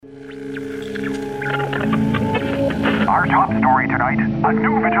top story tonight, a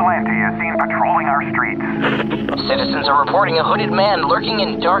new vigilante is seen patrolling our streets. Citizens are reporting a hooded man lurking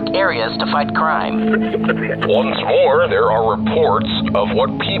in dark areas to fight crime. Once more, there are reports of what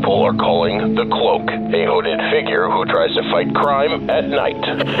people are calling the Cloak, a hooded figure who tries to fight crime at night.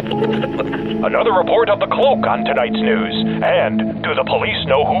 Another report of the Cloak on tonight's news. And do the police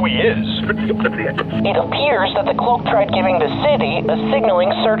know who he is? It appears that the Cloak tried giving the city a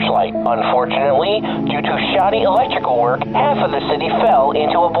signaling searchlight. Unfortunately, due to shoddy electrical work, half of the city fell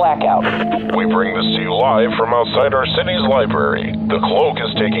into a blackout. We bring this to you live from outside our city's library. The Cloak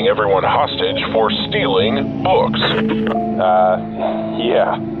is taking everyone hostage for stealing books.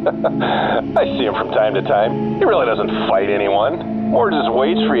 Yeah. I see him from time to time. He really doesn't fight anyone. Or just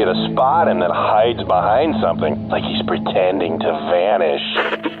waits for you to spot him, then hides behind something, like he's pretending to vanish.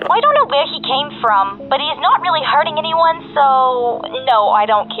 I don't know where he came from, but he's not really hurting anyone, so no, I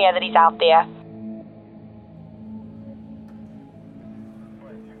don't care that he's out there.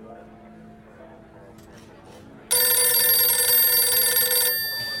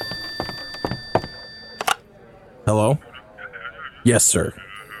 Hello? Yes, sir.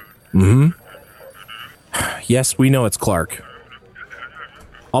 Mm-hmm. Yes, we know it's Clark.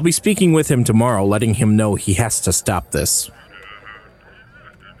 I'll be speaking with him tomorrow, letting him know he has to stop this.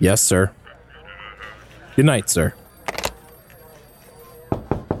 Yes, sir. Good night, sir.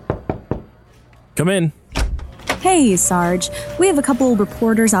 Come in. Hey, Sarge. We have a couple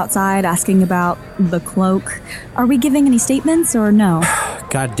reporters outside asking about the Cloak. Are we giving any statements or no?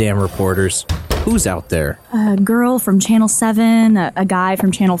 Goddamn reporters. Who's out there? A girl from Channel 7, a guy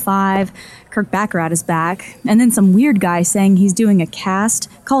from Channel 5, Kirk Baccarat is back, and then some weird guy saying he's doing a cast,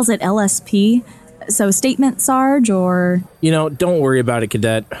 calls it LSP. So statement, Sarge, or... You know, don't worry about it,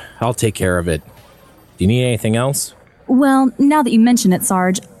 Cadet. I'll take care of it. Do you need anything else? Well, now that you mention it,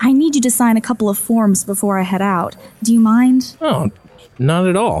 Sarge, I need you to sign a couple of forms before I head out. Do you mind? Oh, not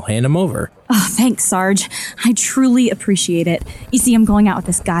at all. Hand them over. Oh, thanks, Sarge. I truly appreciate it. You see, I'm going out with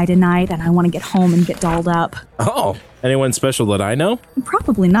this guy tonight, and I want to get home and get dolled up. Oh, anyone special that I know?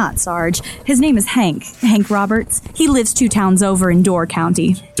 Probably not, Sarge. His name is Hank Roberts. He lives 2 towns over in Door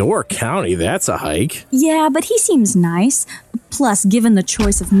County. Door County? That's a hike. Yeah, but he seems nice. Plus, given the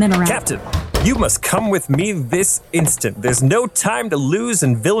choice of men around... Captain, you must come with me this instant. There's no time to lose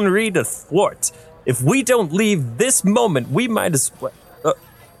and villainy to thwart. If we don't leave this moment, we might as well...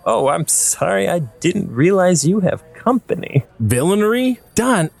 Oh, I'm sorry. I didn't realize you have company. Villainy?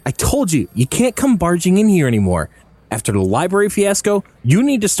 Don, I told you, you can't come barging in here anymore. After the library fiasco, you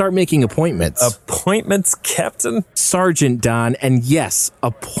need to start making appointments. Appointments, Captain? Sergeant Don, and yes,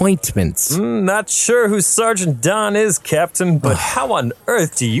 appointments. Not sure who Sergeant Don is, Captain, but how on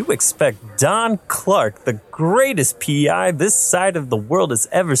earth do you expect Don Clark, the greatest PI this side of the world has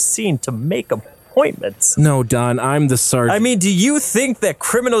ever seen, to make appointments? No, Don, I'm the sergeant. I mean, do you think that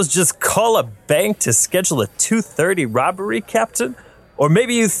criminals just call a bank to schedule a 2:30 robbery, Captain? Or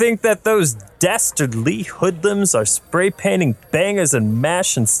maybe you think that those dastardly hoodlums are spray painting bangers and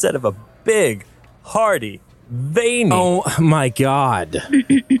mash instead of a big, hearty, veiny... Oh, my God.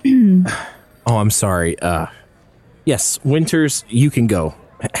 Oh, I'm sorry. Yes, Winters, you can go.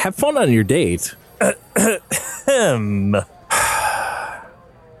 Have fun on your date.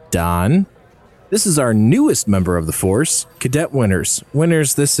 Don? This is our newest member of the force, Cadet Winters.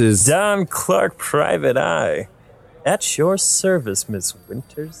 Winters, this is... Don Clark, Private Eye. At your service, Miss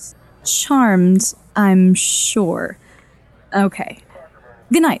Winters. Charmed, I'm sure. Okay.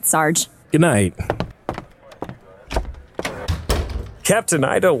 Good night, Sarge. Good night. Captain,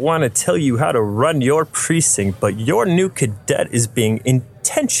 I don't want to tell you how to run your precinct, but your new cadet is being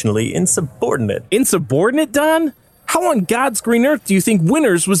intentionally insubordinate. Insubordinate, Don? How on God's green earth do you think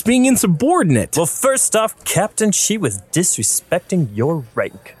Winters was being insubordinate? Well, first off, Captain, she was disrespecting your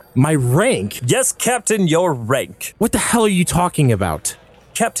rank. My rank? Yes, Captain, your rank. What the hell are you talking about?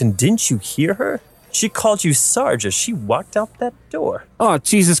 Captain, didn't you hear her? She called you Sarge as she walked out that door. Oh,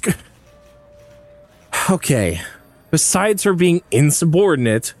 Jesus. Okay. Besides her being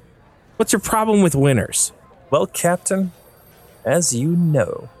insubordinate, what's your problem with Winters? Well, Captain, as you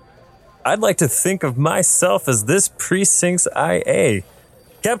know, I'd like to think of myself as this precinct's IA.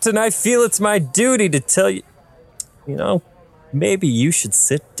 Captain, I feel it's my duty to tell you, maybe you should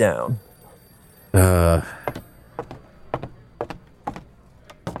sit down.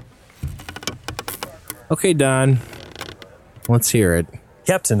 Okay, Don. Let's hear it.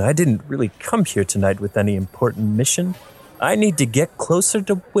 Captain, I didn't really come here tonight with any important mission. I need to get closer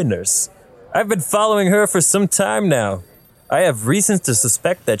to Winters. I've been following her for some time now. I have reasons to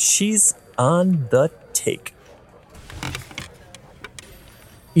suspect that she's on the take.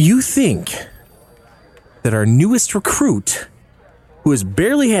 You think that our newest recruit, who has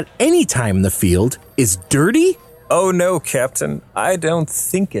barely had any time in the field, is dirty? Oh no, Captain. I don't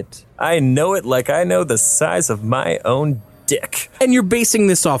think it. I know it like I know the size of my own dick. And you're basing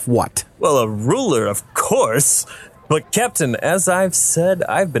this off what? Well, a ruler, of course. But Captain, as I've said,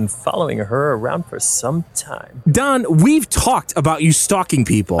 I've been following her around for some time. Don, we've talked about you stalking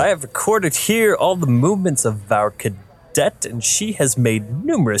people. I have recorded here all the movements of our cadet, and she has made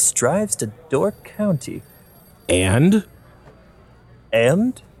numerous drives to Door County. And?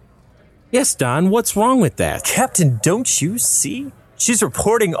 And? Yes, Don, what's wrong with that? Captain, don't you see? She's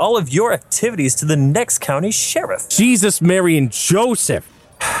reporting all of your activities to the next county sheriff. Jesus, Mary, and Joseph.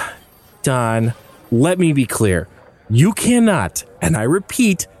 Don, let me be clear. You cannot, and I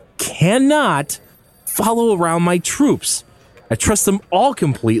repeat, cannot follow around my troops. I trust them all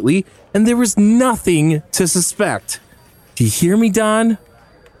completely, and there is nothing to suspect. Do you hear me, Don?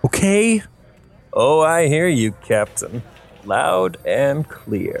 Okay? Oh, I hear you, Captain. Loud and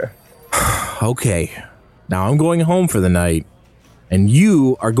clear. Okay, now I'm going home for the night, and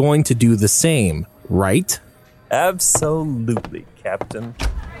you are going to do the same, right? Absolutely, Captain.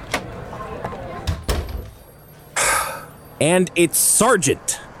 And it's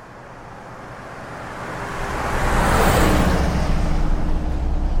Sergeant.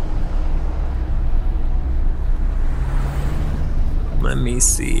 Let me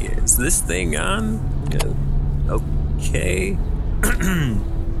see. Is this thing on? Okay.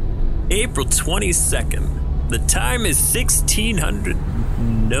 April 22nd. The time is 1600.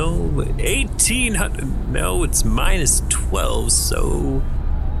 No, 1800. No, it's minus 12, so...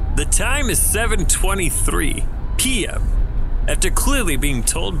 The time is 7:23 p.m. After clearly being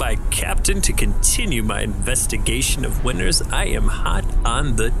told by Captain to continue my investigation of winners, I am hot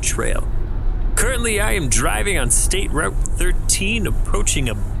on the trail. Currently, I am driving on State Route 13, approaching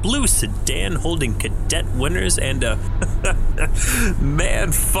a blue sedan holding cadet winners and a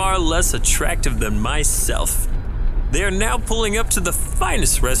man far less attractive than myself. They are now pulling up to the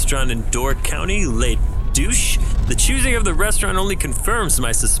finest restaurant in Door County, Les Douches. The choosing of the restaurant only confirms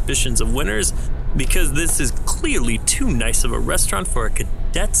my suspicions of winners, because this is clearly too nice of a restaurant for a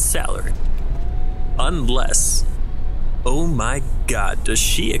cadet's salary. Unless... Oh my God, does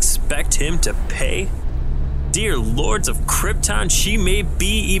she expect him to pay? Dear lords of Krypton, she may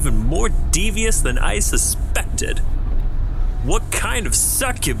be even more devious than I suspected. What kind of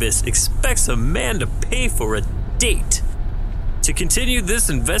succubus expects a man to pay for a date? To continue this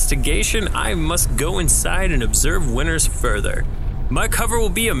investigation, I must go inside and observe winners further. My cover will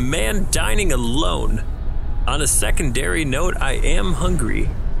be a man dining alone. On a secondary note, I am hungry.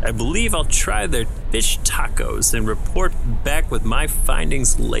 I believe I'll try their fish tacos and report back with my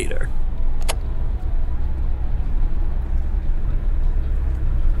findings later.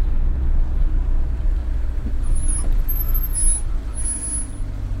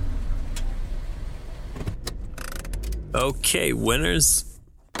 Okay, winners,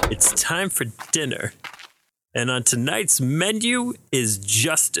 it's time for dinner. And on tonight's menu is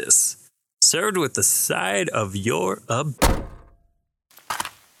justice, served with the side of your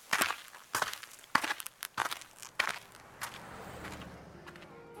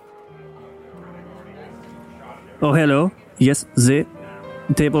Oh, hello. Yes, the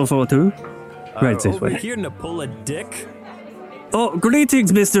table for two. Right this over way. here, Napola Dick. Oh,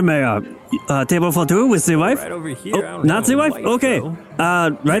 greetings, Mr. Mayor. Table for two with the wife? Right over here. I Oh, don't not have the a wife? wife, Okay.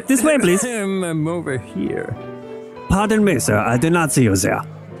 though. Right this way, please. I'm over here. Pardon me, sir. I did not see you there.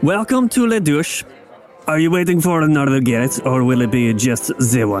 Welcome to Le Douche. Are you waiting for another guest, or will it be just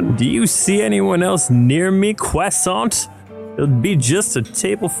the one? Do you see anyone else near me, croissant? It'll be just a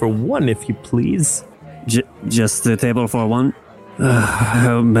table for one, if you please. Just the table for one?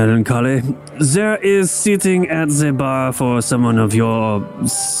 How melancholy. There is seating at the bar for someone of your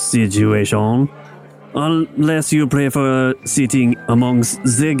situation. Unless you prefer seating amongst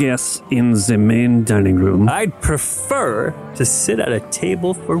the guests in the main dining room. I'd prefer to sit at a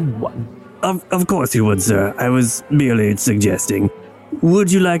table for one. Of course you would, sir. I was merely suggesting.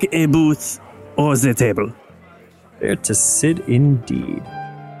 Would you like a booth or the table? There to sit indeed.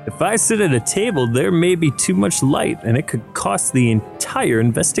 If I sit at a table, there may be too much light, and it could cost the entire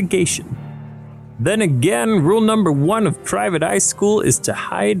investigation. Then again, rule number 1 of private eye school is to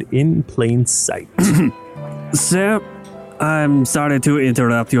hide in plain sight. Sir, I'm sorry to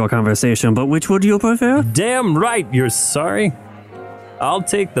interrupt your conversation, but which would you prefer? Damn right you're sorry. I'll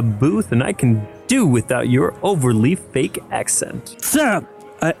take the booth, and I can do without your overly fake accent. Sir!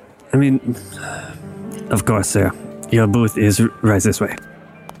 I mean, of course, sir. Your booth is right this way.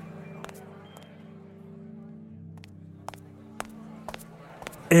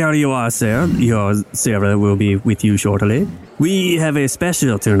 here you are, sir. Your server will be with you shortly. We have a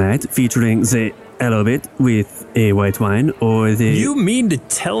special tonight featuring the elobit with a white wine or the... You mean to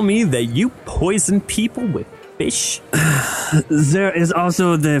tell me that you poison people with fish? There is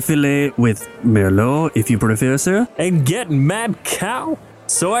also the filet with Merlot, if you prefer, sir. And get mad cow?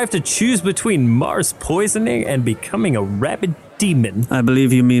 So I have to choose between Mars poisoning and becoming a rabid demon. I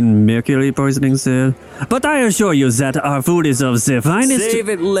believe you mean mercury poisoning, sir. But I assure you that our food is of the finest... Save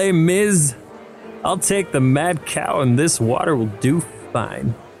it, Les Mis. I'll take the mad cow and this water will do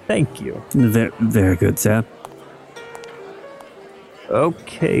fine. Thank you. Very, very good, sir.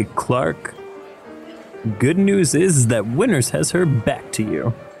 Okay, Clark. Good news is that Winters has her back to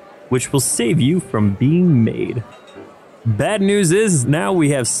you, which will save you from being made. Bad news is now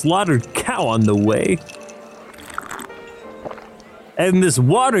we have slaughtered cow on the way. And this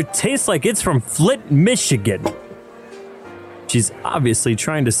water tastes like it's from Flint, Michigan. She's obviously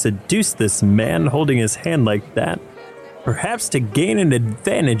trying to seduce this man holding his hand like that, perhaps to gain an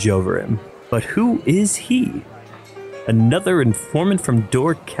advantage over him. But who is he? Another informant from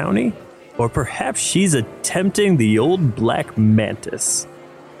Door County? Or perhaps she's attempting the old black mantis.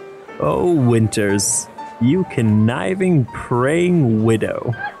 Oh, Winters, you conniving, praying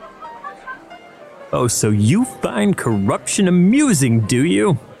widow. Oh, so you find corruption amusing, do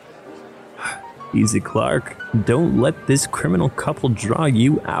you? Easy, Clark. Don't let this criminal couple draw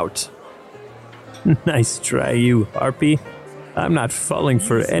you out. Nice try, you harpy. I'm not falling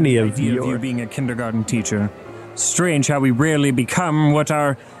for any of you being a kindergarten teacher. Strange how we rarely become what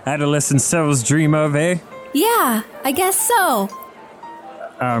our adolescent selves dream of, eh? Yeah, I guess so.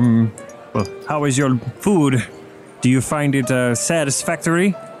 Well, how is your food? Do you find it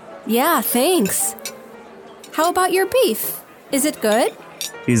satisfactory? Yeah, thanks. How about your beef? Is it good?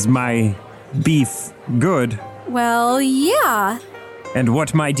 Is my beef good? Well, yeah. And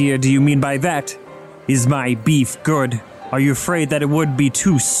what, my dear, do you mean by that? Is my beef good? Are you afraid that it would be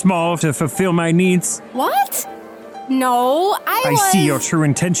too small to fulfill my needs? What? No, I see your true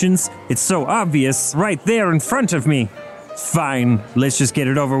intentions. It's so obvious, right there in front of me. Fine, let's just get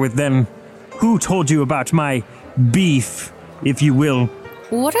it over with then. Who told you about my beef, if you will?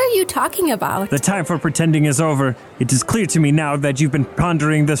 What are you talking about? The time for pretending is over. It is clear to me now that you've been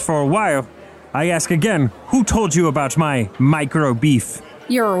pondering this for a while. I ask again, who told you about my micro beef?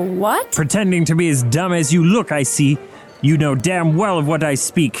 Your what? Pretending to be as dumb as you look, I see. You know damn well of what I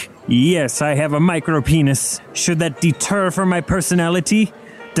speak. Yes, I have a micro penis. Should that deter from my personality?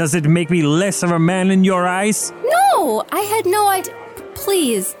 Does it make me less of a man in your eyes? No, I had no idea.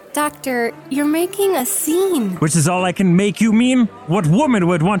 Please, Doctor, you're making a scene. Which is all I can make you mean? What woman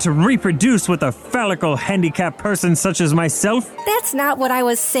would want to reproduce with a phallical handicapped person such as myself? That's not what I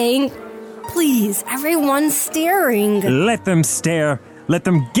was saying. Please, everyone's staring. Let them stare. Let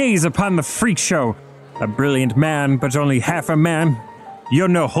them gaze upon the freak show. A brilliant man, but only half a man. You're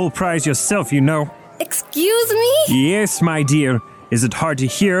no whole prize yourself, you know. Excuse me? Yes, my dear. Is it hard to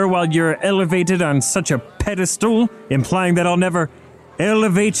hear while you're elevated on such a pedestal, implying that I'll never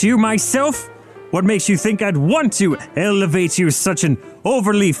elevate you myself? What makes you think I'd want to elevate you, such an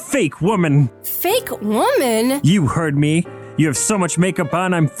overly fake woman? Fake woman? You heard me. You have so much makeup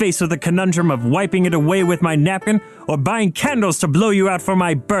on, I'm faced with a conundrum of wiping it away with my napkin or buying candles to blow you out for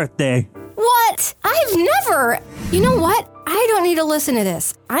my birthday. What? I've never... You know what? I don't need to listen to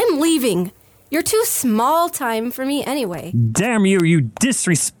this. I'm leaving. You're too small time for me anyway. Damn you, you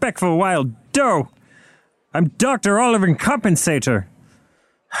disrespectful wild doe. I'm Dr. Oliver Compensator.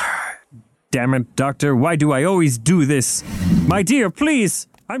 Damn it, Doctor, why do I always do this? My dear, please,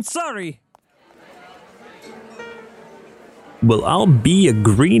 I'm sorry. Well, I'll be a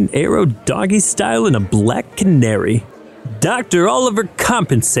green arrow doggy style and a black canary. Dr. Oliver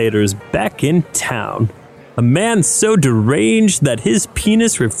Compensator's back in town. A man so deranged that his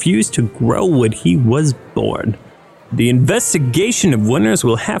penis refused to grow when he was born. The investigation of Winters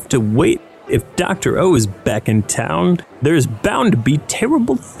will have to wait. If Dr. O is back in town, there's bound to be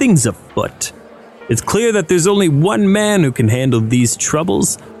terrible things afoot. It's clear that there's only one man who can handle these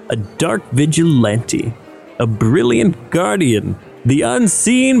troubles, a dark vigilante, a brilliant guardian, the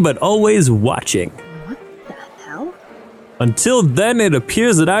unseen but always watching. What the hell? Until then, it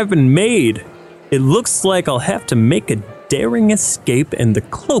appears that I've been made. It looks like I'll have to make a daring escape and the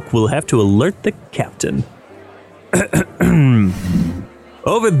cloak will have to alert the captain.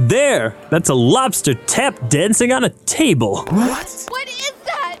 Over there! That's a lobster tap dancing on a table. What? What is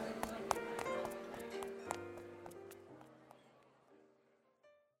that?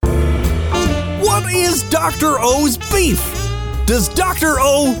 What is Dr. O's beef? Does Dr.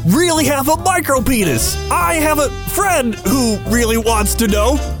 O really have a micropenis? I have a friend who really wants to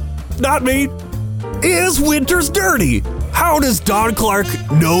know. Not me. Is Winters dirty? How does Don Clark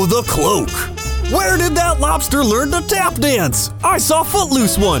know the Cloak? Where did that lobster learn to tap dance? I saw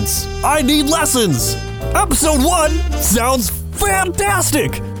Footloose once. I need lessons. Episode 1 sounds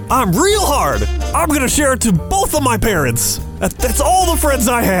fantastic. I'm real hard. I'm gonna share it to both of my parents. That's all the friends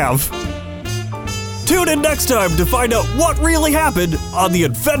I have. Tune in next time to find out what really happened on the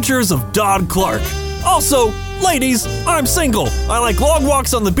adventures of Don Clark. Also, ladies, I'm single. I like long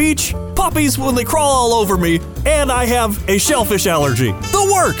walks on the beach, puppies when they crawl all over me, and I have a shellfish allergy. The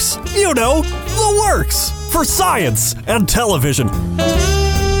works! You know, the works! For science and television.